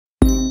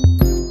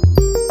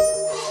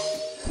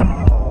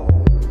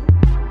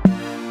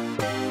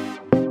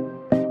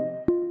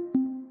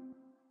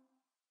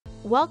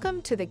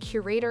Welcome to the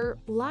Curator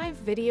live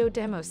video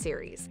demo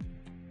series.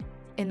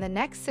 In the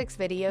next 6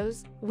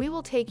 videos, we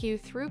will take you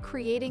through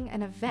creating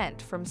an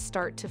event from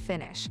start to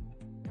finish.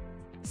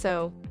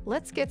 So,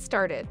 let's get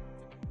started.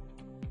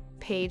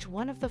 Page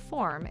 1 of the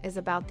form is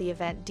about the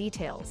event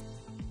details.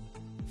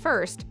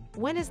 First,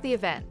 when is the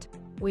event?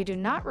 We do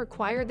not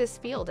require this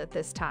field at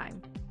this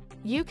time.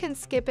 You can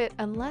skip it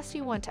unless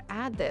you want to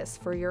add this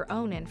for your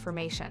own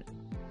information.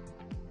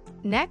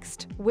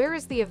 Next, where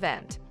is the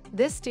event?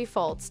 This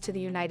defaults to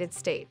the United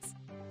States.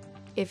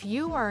 If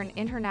you are an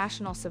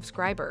international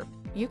subscriber,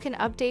 you can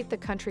update the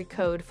country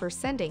code for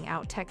sending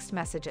out text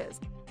messages.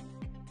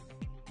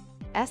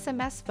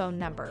 SMS phone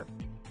number.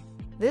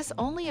 This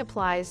only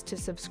applies to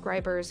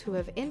subscribers who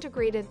have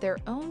integrated their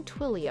own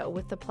Twilio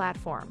with the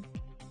platform.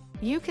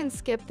 You can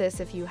skip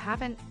this if you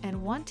haven't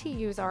and want to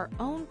use our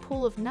own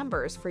pool of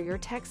numbers for your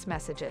text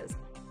messages.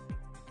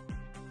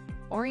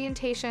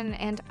 Orientation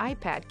and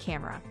iPad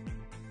camera.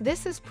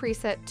 This is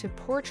preset to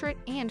portrait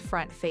and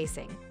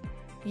front-facing.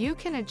 You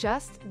can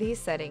adjust these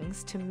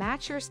settings to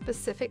match your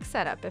specific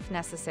setup if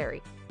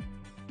necessary.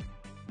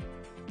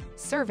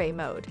 Survey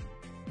mode.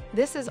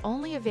 This is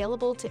only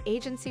available to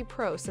Agency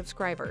Pro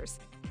subscribers.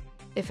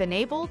 If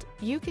enabled,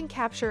 you can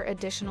capture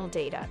additional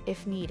data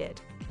if needed.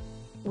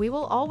 We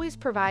will always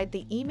provide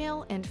the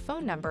email and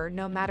phone number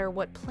no matter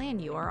what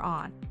plan you are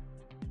on.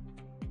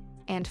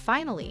 And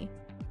finally,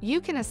 you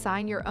can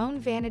assign your own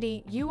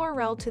vanity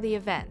URL to the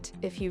event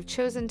if you've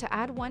chosen to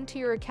add one to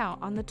your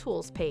account on the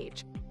Tools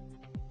page.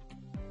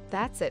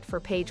 That's it for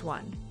page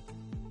 1.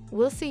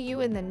 We'll see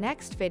you in the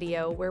next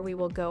video where we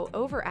will go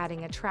over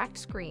adding attract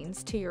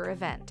screens to your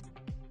event.